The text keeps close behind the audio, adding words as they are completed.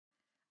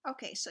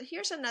Okay, so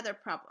here's another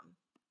problem.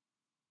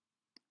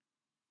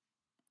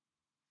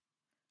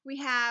 We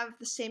have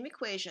the same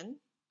equation,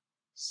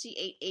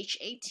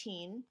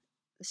 C8H18,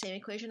 the same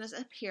equation as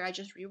up here, I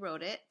just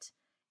rewrote it,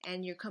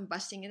 and you're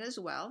combusting it as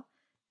well.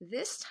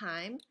 This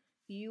time,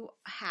 you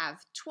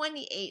have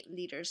 28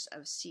 liters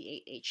of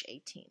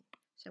C8H18.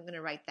 So I'm going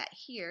to write that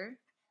here,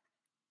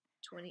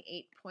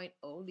 28.0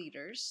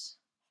 liters.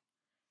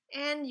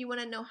 And you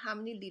want to know how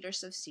many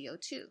liters of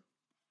CO2.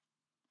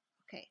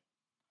 Okay,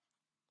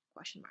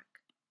 question mark.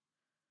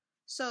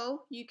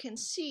 So you can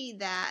see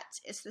that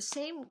it's the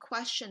same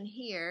question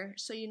here.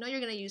 So you know you're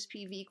going to use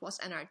PV equals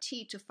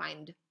nRT to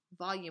find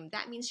volume.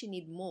 That means you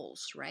need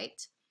moles,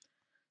 right?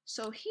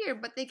 So here,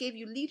 but they gave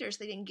you liters,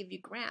 they didn't give you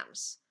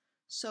grams.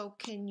 So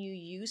can you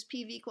use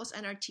PV equals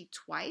nRT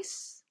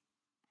twice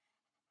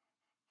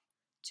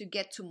to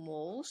get to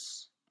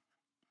moles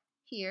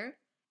here,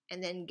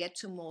 and then get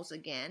to moles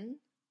again,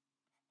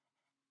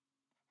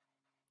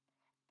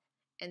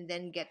 and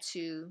then get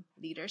to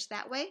liters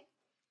that way?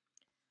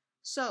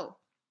 So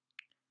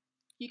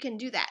you can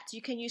do that.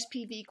 You can use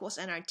PV equals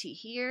nRT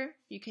here.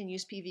 You can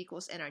use PV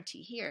equals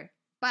nRT here.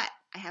 But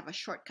I have a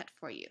shortcut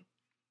for you.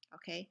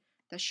 Okay?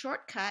 The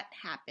shortcut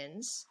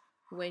happens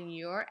when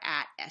you're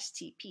at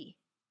STP.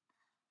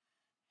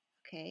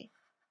 Okay?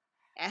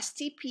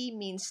 STP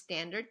means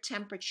standard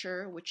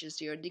temperature, which is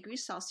 0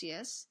 degrees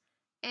Celsius,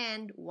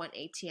 and 1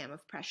 atm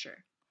of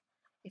pressure.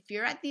 If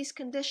you're at these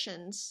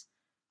conditions,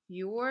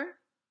 your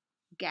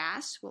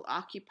gas will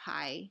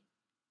occupy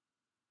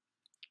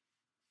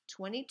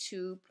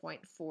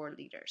 22.4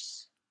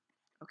 liters.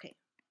 Okay,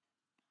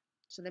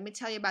 so let me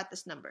tell you about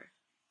this number.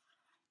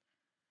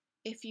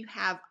 If you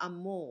have a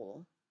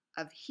mole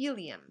of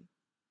helium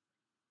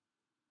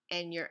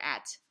and you're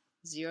at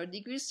 0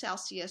 degrees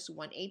Celsius,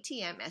 1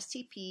 atm,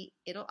 STP,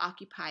 it'll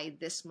occupy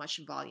this much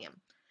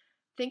volume.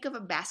 Think of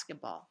a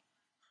basketball.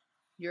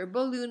 Your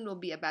balloon will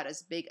be about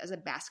as big as a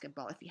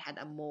basketball if you had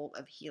a mole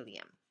of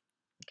helium.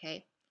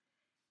 Okay?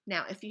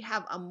 Now, if you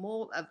have a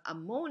mole of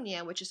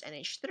ammonia, which is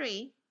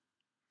NH3,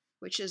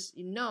 which is,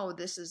 you know,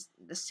 this is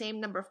the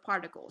same number of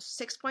particles,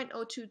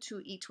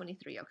 6.022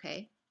 E23,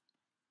 okay?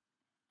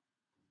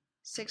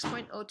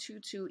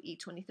 6.022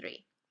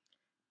 E23.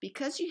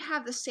 Because you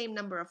have the same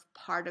number of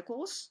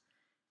particles,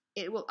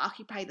 it will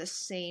occupy the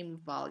same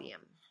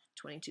volume,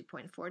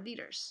 22.4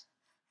 liters.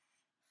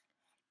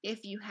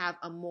 If you have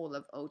a mole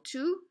of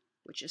O2,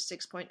 which is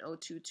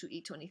 6.022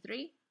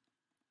 E23,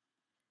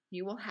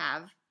 you will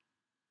have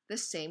the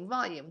same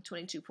volume,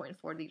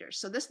 22.4 liters.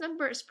 So this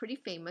number is pretty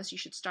famous. You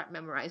should start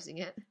memorizing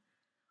it.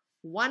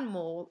 1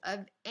 mole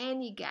of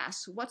any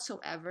gas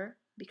whatsoever,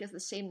 because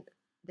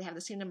they have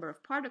the same number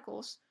of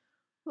particles,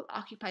 will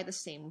occupy the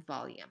same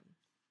volume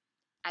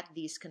at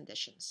these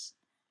conditions.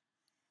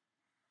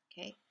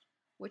 Okay,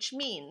 which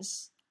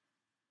means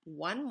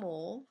 1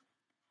 mole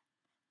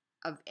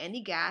of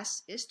any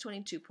gas is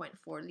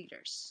 22.4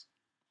 liters,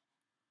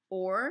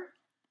 or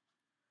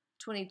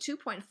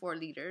 22.4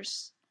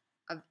 liters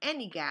of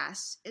any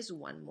gas is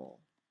 1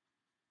 mole.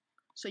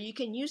 So you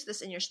can use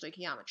this in your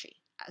stoichiometry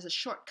as a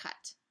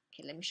shortcut.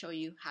 Okay, let me show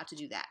you how to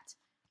do that.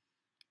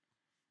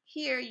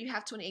 Here you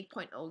have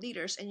 28.0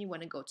 liters and you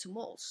want to go to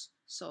moles.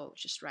 So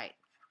just write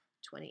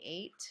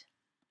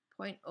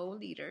 28.0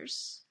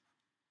 liters,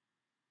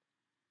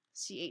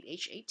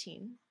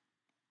 C8H18.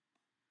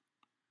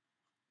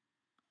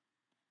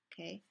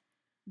 Okay,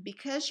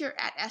 because you're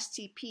at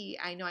STP,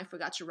 I know I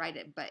forgot to write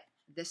it, but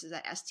this is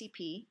at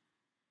STP.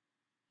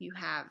 You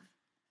have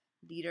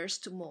liters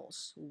to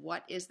moles.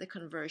 What is the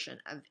conversion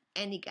of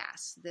any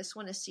gas? This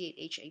one is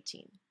C8H18.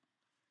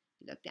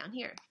 You look down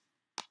here.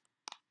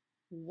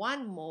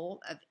 1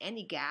 mole of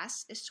any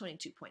gas is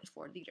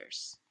 22.4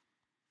 liters.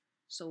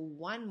 So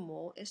 1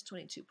 mole is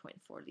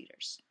 22.4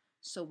 liters.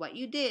 So what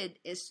you did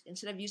is,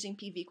 instead of using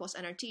PV equals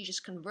nRT, you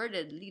just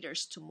converted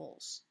liters to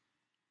moles.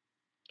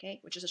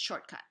 Okay, which is a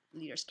shortcut.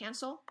 Liters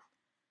cancel.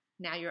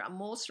 Now you're at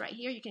moles right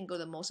here. You can go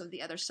to moles of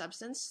the other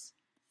substance.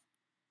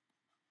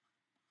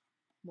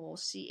 Mole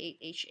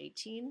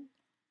C8H18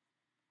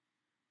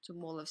 to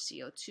mole of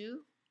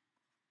CO2,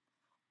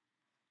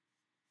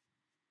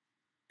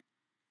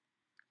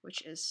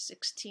 which is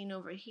 16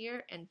 over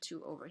here and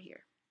 2 over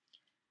here.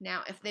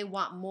 Now, if they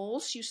want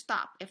moles, you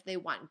stop. If they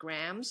want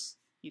grams,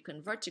 you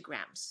convert to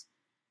grams.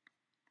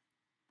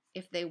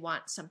 If they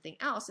want something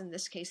else, in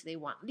this case they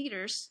want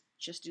liters,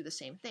 just do the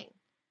same thing.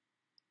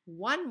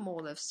 1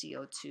 mole of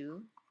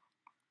CO2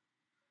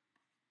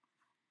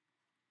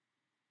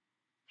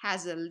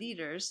 has a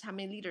liters. How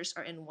many liters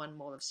are in 1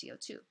 mole of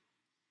CO2?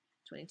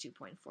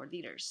 22.4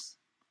 liters.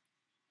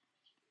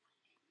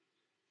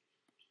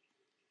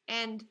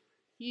 And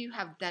you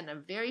have done a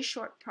very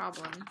short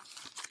problem,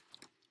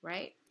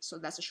 right? So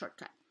that's a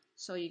shortcut.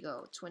 So you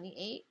go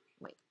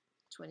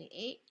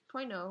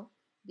 28.0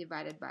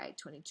 divided by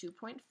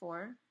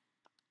 22.4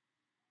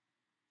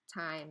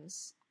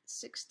 times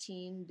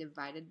 16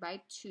 divided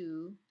by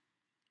 2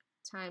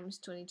 times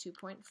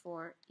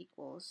 22.4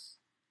 equals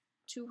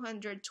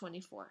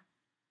 224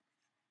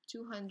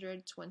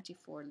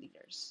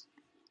 liters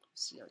of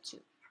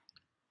CO2.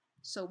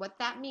 So what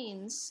that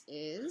means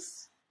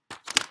is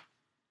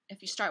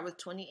if you start with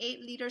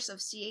 28 liters of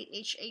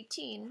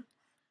C8H18,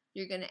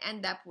 you're going to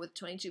end up with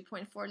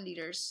 22.4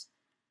 liters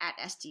at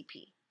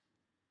STP,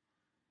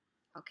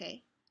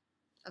 okay,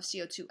 of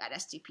CO2 at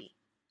STP.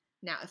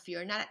 Now, if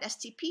you're not at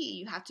STP,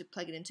 you have to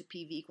plug it into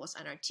PV equals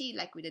nRT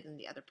like we did in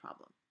the other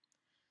problem.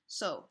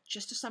 So,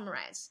 just to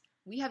summarize,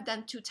 we have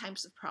done two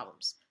types of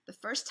problems. The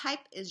first type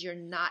is you're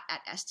not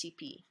at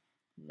STP.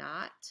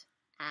 Not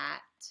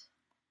at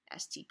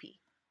STP.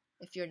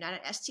 If you're not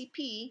at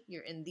STP,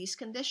 you're in these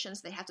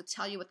conditions. They have to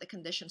tell you what the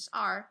conditions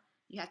are.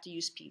 You have to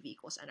use PV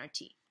equals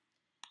nRT.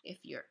 If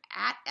you're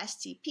at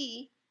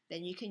STP,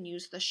 then you can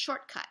use the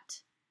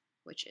shortcut,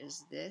 which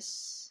is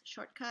this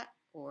shortcut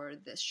or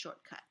this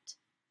shortcut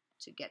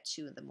to get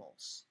to the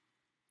moles,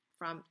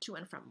 to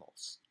and from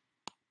moles.